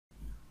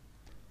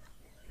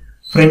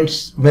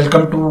Friends,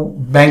 welcome to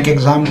Bank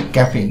Exam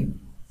Cafe.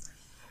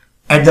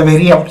 At the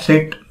very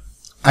outset,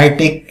 I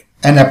take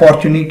an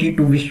opportunity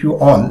to wish you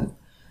all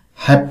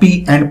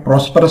happy and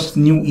prosperous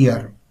new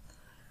year.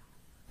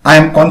 I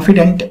am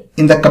confident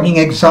in the coming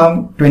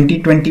exam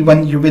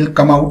 2021 you will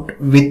come out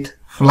with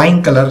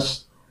flying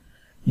colors.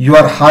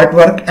 Your hard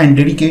work and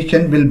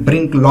dedication will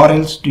bring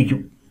laurels to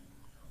you.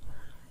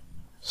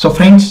 So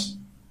friends,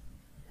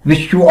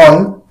 wish you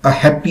all a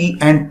happy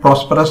and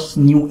prosperous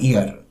new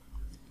year.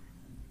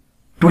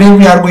 Today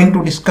we are going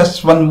to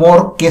discuss one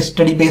more case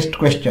study based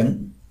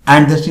question,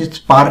 and this is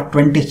part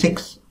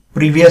 26.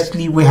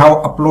 Previously we have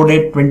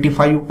uploaded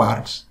 25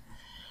 parts,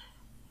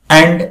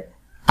 and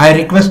I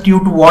request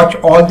you to watch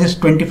all these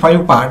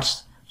 25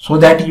 parts so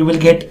that you will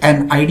get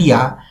an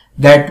idea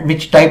that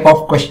which type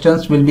of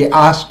questions will be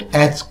asked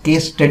as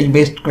case study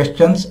based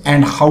questions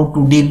and how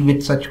to deal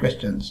with such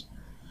questions.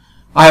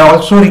 I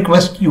also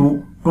request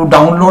you to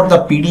download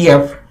the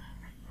PDF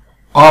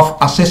of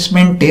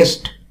assessment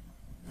test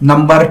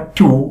number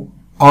 2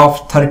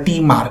 of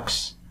 30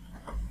 marks,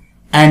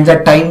 and the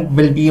time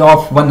will be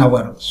of 1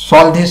 hour.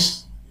 Solve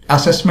this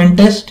assessment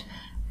test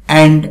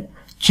and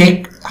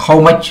check how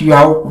much you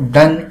have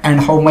done and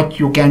how much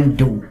you can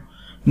do.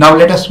 Now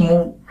let us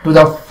move to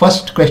the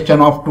first question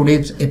of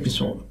today's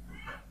episode.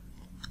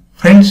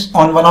 Friends,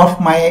 on one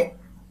of my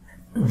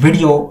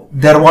video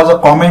there was a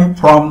comment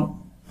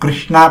from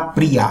Krishna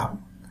Priya.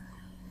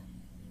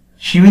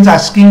 She was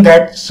asking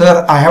that,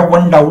 sir, I have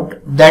one doubt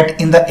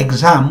that in the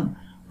exam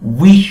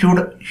we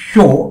should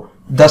show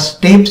the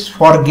steps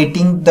for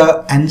getting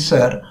the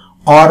answer,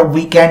 or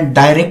we can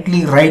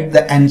directly write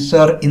the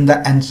answer in the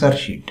answer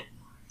sheet.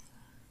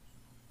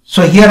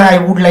 So here I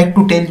would like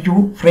to tell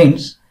you,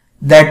 friends,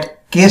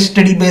 that case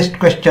study based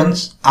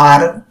questions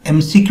are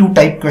MCQ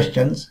type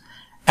questions,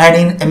 and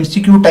in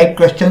MCQ type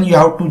question you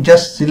have to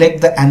just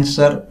select the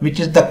answer which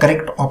is the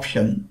correct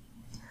option.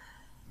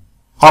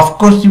 Of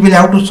course you will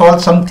have to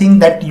solve something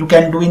that you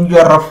can do in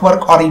your rough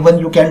work, or even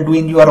you can do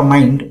in your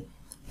mind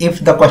if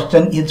the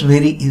question is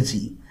very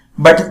easy,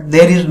 but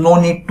there is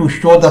no need to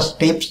show the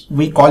steps.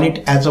 We call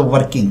it as a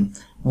working.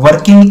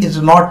 Working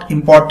is not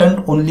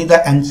important, only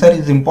the answer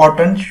is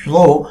important.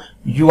 So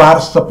you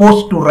are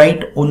supposed to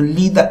write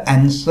only the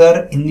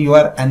answer in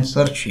your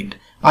answer sheet.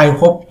 I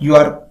hope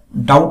your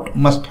doubt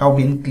must have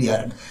been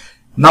cleared.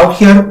 Now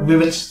here we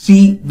will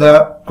see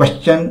the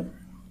question.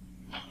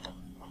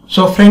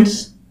 So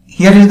friends,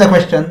 here is the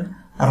question.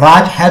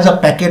 Raj has a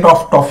packet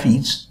of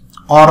toffees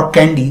or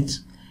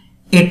candies.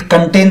 It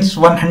contains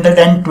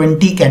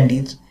 120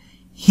 candies.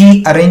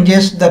 He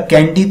arranges the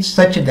candies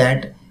such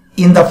that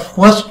in the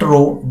first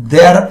row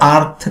there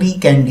are 3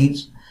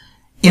 candies,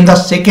 in the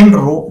second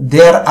row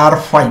there are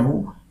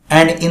 5,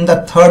 and in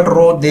the third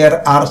row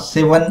there are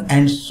 7,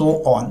 and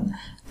so on.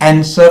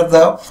 Answer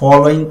the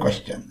following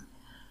question.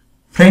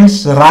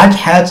 Friends, Raj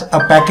has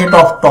a packet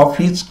of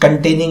toffees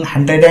containing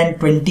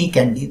 120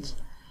 candies,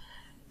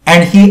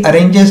 and he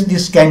arranges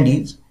these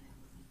candies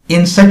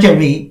in such a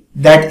way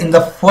that in the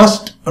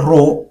first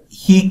row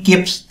he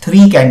keeps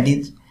 3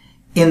 candies,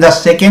 in the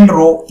second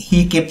row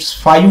he keeps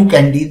 5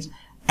 candies,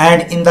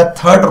 and in the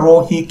third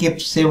row he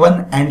keeps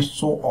 7, and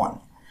so on.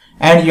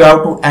 And you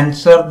have to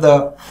answer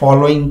the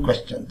following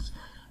questions.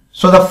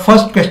 So the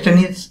first question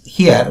is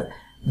here,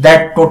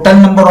 that total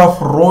number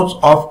of rows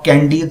of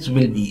candies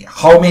will be.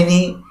 How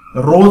many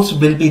rows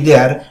will be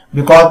there?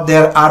 Because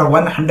there are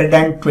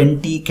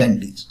 120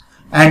 candies,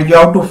 and you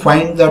have to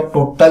find the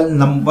total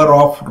number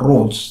of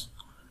rows.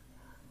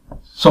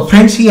 So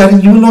friends, here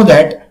you know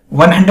that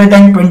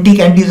 120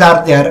 candies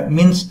are there,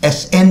 means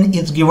Sn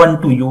is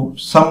given to you,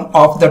 sum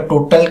of the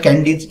total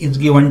candies is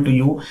given to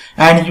you,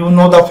 and you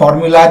know the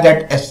formula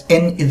that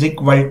Sn is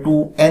equal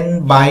to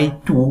n by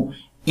 2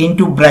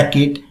 into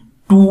bracket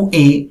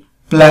 2a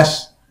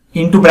plus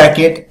into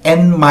bracket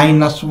n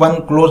minus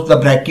 1 close the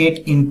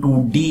bracket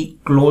into d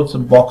close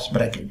box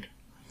bracket.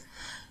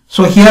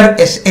 So here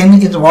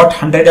Sn is what?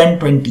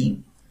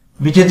 120,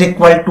 which is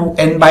equal to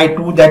n by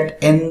 2,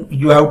 that n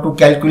you have to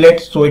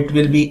calculate, so it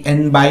will be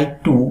n by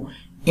 2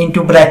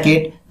 into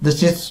bracket,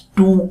 this is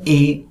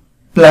 2a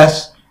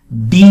plus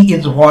d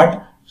is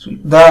what? So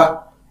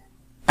the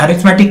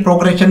arithmetic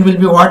progression will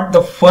be what?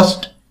 The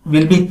first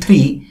will be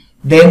 3,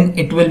 then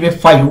it will be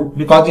 5,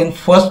 because in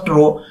first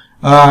row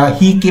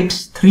he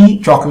keeps 3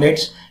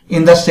 chocolates,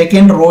 in the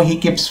second row he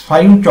keeps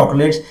 5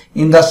 chocolates,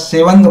 in the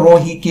 7th row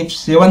he keeps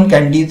 7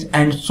 candies,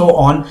 and so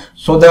on.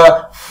 So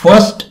the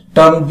first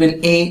term will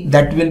a,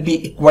 that will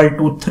be equal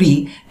to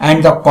 3,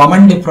 and the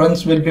common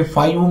difference will be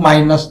 5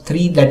 minus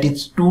 3, that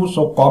is 2.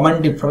 So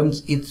common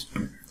difference is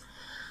 2.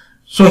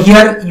 So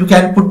here you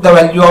can put the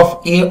value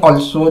of a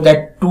also,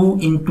 that 2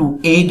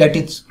 into a, that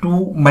is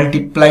 2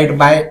 multiplied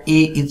by a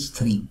is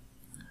 3,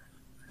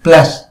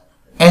 plus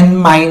n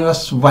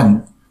minus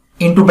 1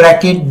 into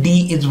bracket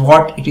d is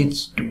what? It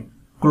is 2.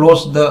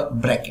 Close the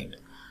bracket.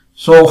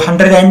 So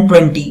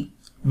 120,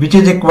 which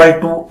is equal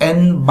to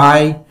n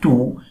by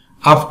 2.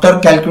 After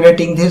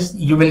calculating this,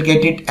 you will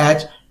get it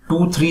as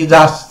 2 3s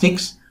are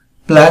 6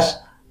 plus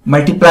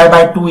multiply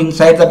by 2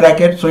 inside the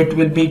bracket, so it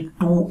will be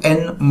 2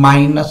 2n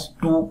minus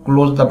 2,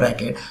 close the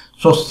bracket.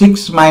 So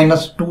 6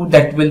 minus 2,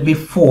 that will be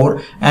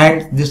 4,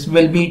 and this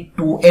will be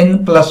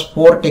 2n plus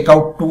 4, take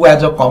out 2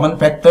 as a common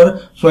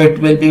factor, so it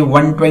will be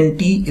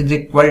 120 is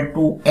equal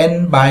to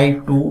n by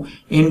 2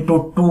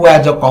 into 2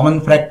 as a common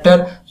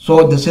factor.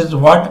 So this is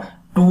what?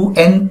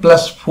 2n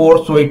plus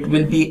 4, so it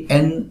will be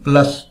n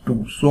plus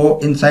 2. So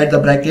inside the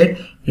bracket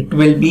it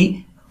will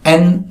be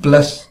n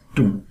plus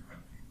 2.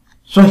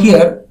 So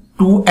here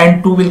 2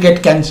 and 2 will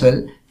get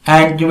cancelled,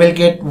 and you will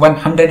get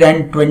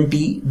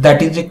 120,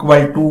 that is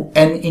equal to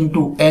n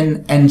into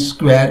n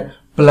square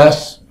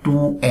plus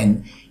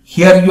 2n.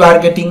 Here you are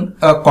getting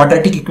a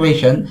quadratic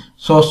equation,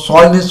 so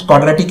solve this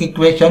quadratic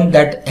equation,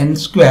 that n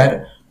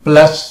square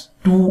plus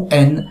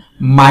 2n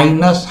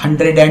minus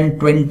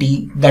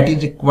 120, that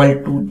is equal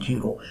to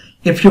 0.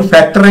 If you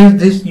factorize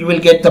this, you will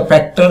get the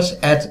factors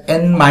as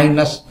n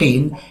minus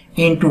 10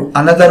 into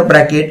another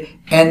bracket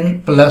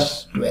n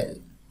plus 12.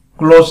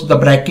 Close the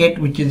bracket,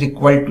 which is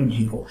equal to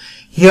 0.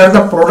 Here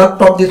the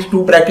product of these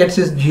two brackets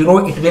is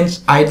 0. It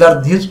means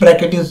either this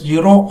bracket is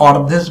 0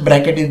 or this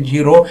bracket is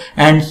 0,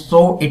 and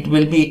so it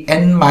will be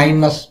n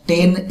minus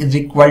 10 is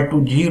equal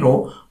to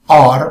 0,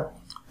 or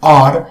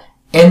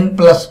n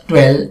plus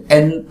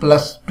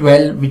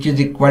 12 which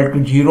is equal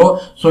to 0.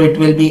 So it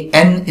will be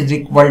n is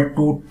equal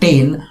to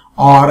 10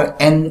 or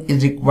n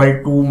is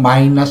equal to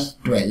minus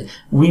 12.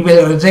 We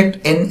will reject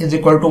n is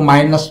equal to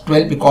minus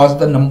 12 because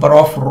the number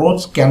of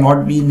rows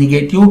cannot be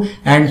negative,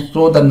 and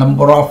so the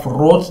number of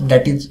rows,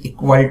 that is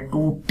equal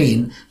to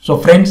 10. So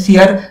friends,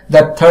 here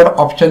the third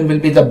option will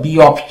be the B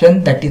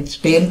option, that is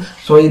 10.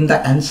 So in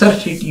the answer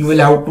sheet you will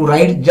have to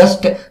write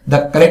just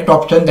the correct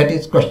option, that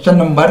is question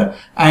number,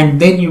 and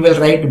then you will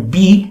write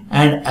B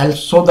and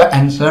also the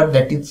answer,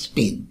 that is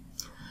 10.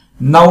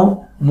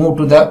 Now move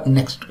to the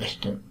next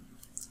question.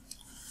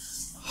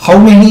 How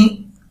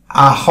many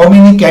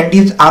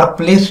candies are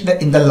placed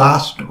in the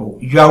last row?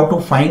 You have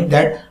to find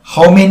that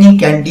how many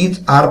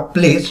candies are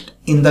placed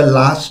in the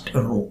last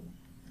row.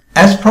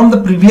 As from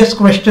the previous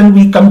question,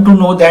 we come to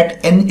know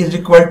that n is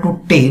equal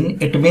to 10.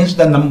 It means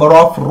the number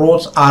of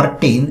rows are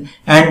 10,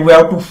 and we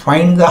have to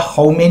find the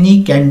how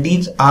many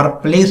candies are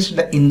placed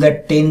in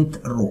the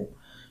 10th row.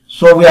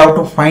 So we have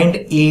to find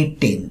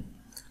A10.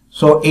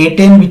 So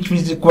A10, which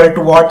is equal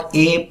to what?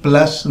 A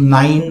plus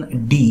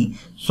 9D.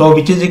 So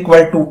which is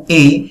equal to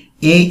A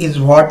is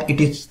what?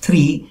 It is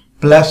 3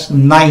 plus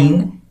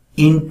 9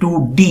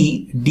 into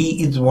D.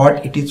 D is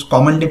what? It is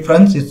common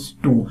difference, is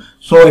 2.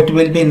 So it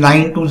will be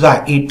 9 to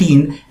the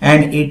 18,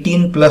 and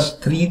 18 plus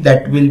 3,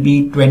 that will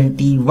be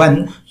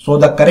 21. So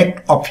the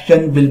correct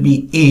option will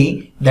be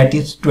A, that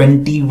is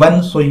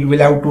 21. So you will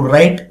have to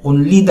write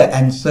only the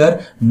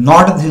answer,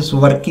 not this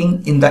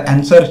working in the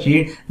answer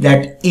sheet,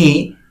 that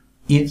A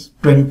is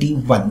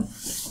 21.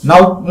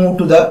 Now move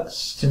to the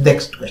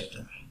next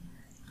question.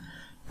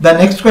 The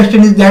next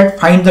question is that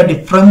find the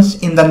difference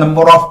in the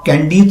number of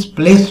candies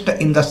placed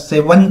in the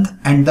 7th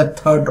and the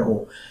 3rd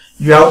row.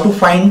 You have to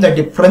find the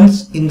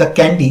difference in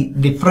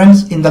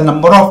the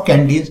number of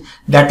candies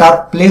that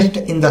are placed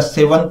in the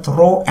 7th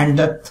row and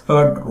the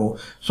 3rd row.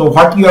 So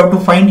what you have to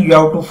find? You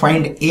have to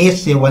find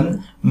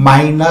A7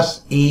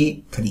 minus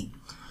A3.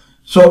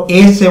 So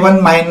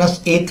A7 minus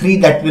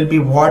A3, that will be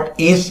what?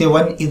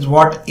 A7 is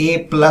what?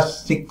 A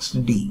plus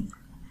 6D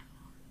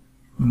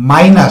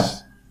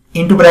minus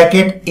into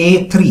bracket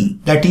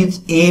A3, that is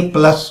A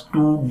plus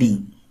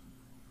 2D.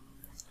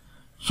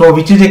 So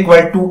which is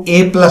equal to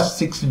A plus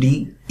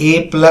 6D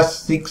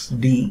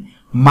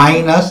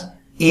minus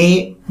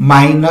A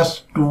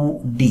minus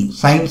 2D.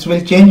 Signs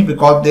will change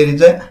because there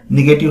is a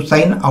negative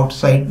sign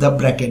outside the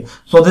bracket.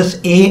 So this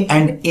A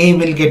and A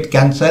will get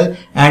cancelled,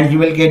 and you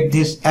will get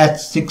this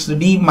as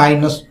 6D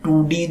minus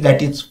 2D,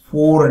 that is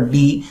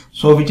 4D.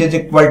 So which is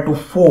equal to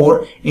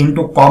 4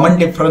 into common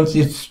difference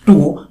is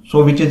 2.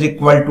 So which is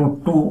equal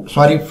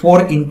to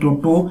 4 into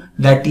 2,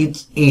 that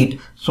is 8.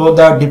 So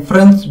the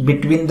difference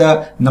between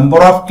the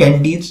number of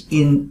candies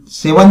in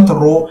 7th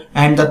row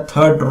and the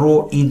 3rd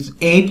row is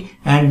 8,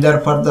 and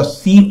therefore the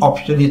C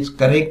option is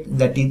correct,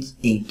 that is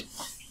 8.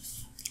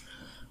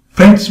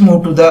 Friends,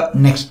 move to the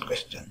next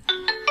question.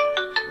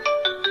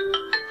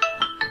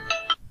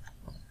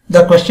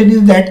 The question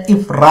is that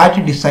if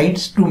Raj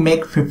decides to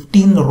make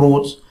 15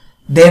 rows,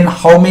 then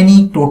how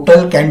many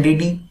total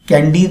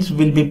candies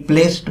will be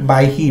placed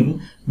by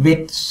him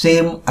with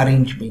same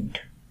arrangement?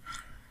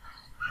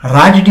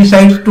 Raj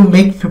decides to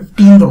make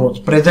 15 rows.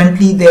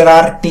 Presently there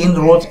are 10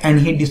 rows and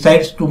he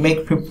decides to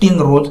make 15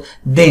 rows.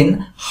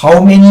 Then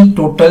how many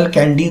total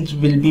candies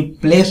will be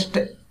placed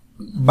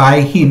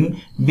by him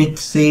with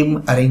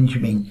same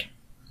arrangement?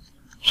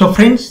 So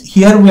friends,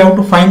 here we have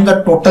to find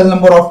the total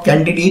number of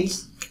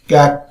candies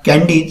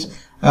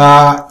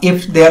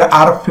if there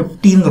are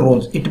 15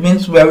 rows. It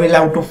means we will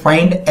have to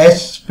find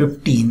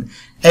S15.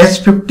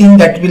 S15,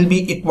 that will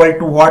be equal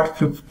to what?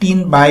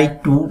 15 by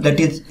 2, that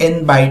is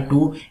n by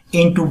 2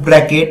 into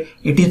bracket,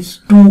 it is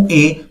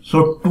 2a.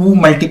 So 2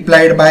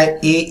 multiplied by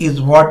a is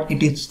what?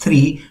 It is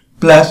 3,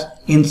 plus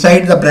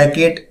inside the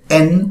bracket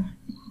n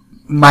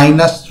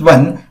minus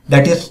 1,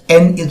 that is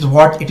n is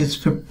what? It is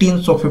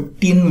 15. So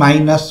 15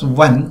 minus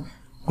 1,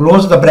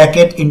 close the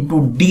bracket,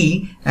 into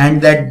d,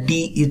 and that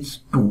d is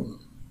 2.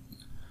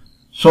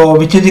 So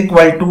which is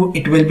equal to,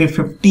 it will be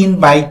 15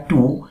 by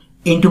 2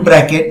 into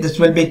bracket, this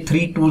will be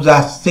 3 2s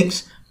are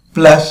 6,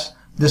 plus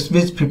this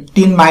is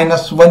 15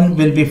 minus 1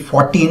 will be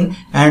 14,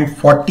 and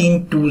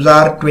 14 2s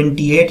are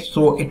 28,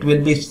 so it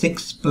will be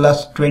 6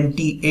 plus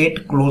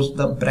 28, close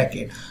the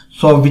bracket.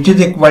 So which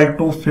is equal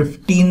to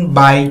 15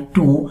 by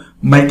 2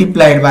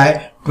 multiplied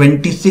by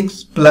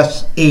 26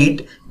 plus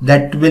 8,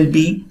 that will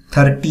be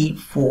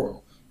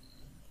 34.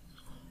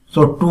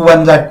 So 2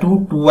 1s are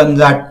 2, 2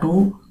 1s are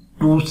 2,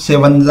 2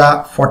 7s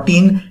are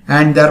 14,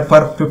 and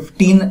therefore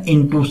 15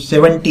 into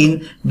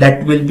 17,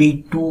 that will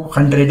be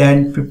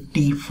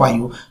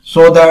 255.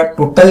 So the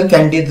total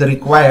candies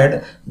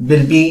required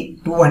will be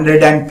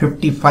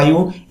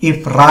 255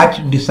 if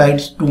Raj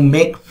decides to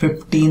make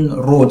 15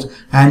 rows,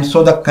 and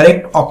so the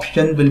correct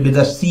option will be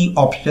the C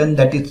option,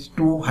 that is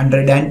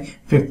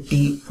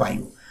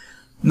 255.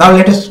 Now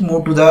let us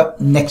move to the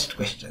next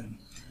question.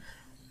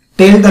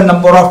 Tell the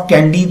number of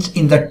candies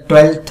in the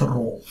 12th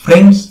row.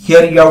 Friends,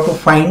 here you have to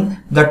find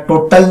the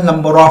total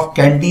number of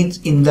candies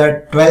in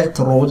the 12th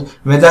rows,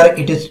 whether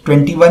it is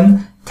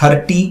 21,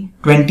 30,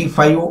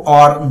 25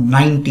 or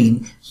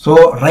 19.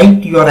 So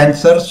write your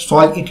answer,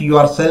 solve it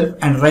yourself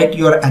and write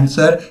your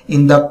answer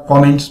in the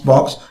comments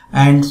box.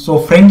 And so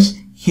friends,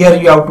 here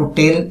you have to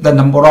tell the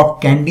number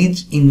of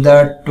candies in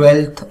the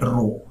 12th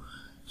row.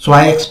 So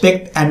I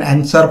expect an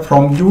answer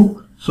from you.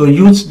 So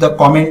use the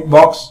comment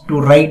box to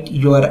write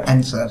your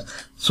answers.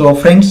 So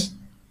friends,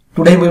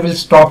 today we will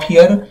stop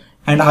here,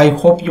 and I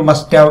hope you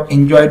must have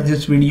enjoyed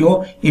this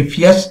video. If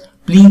yes,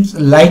 please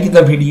like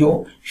the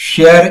video,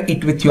 share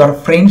it with your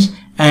friends,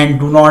 and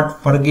do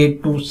not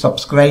forget to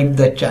subscribe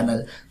the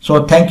channel.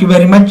 So thank you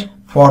very much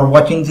for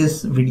watching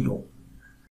this video.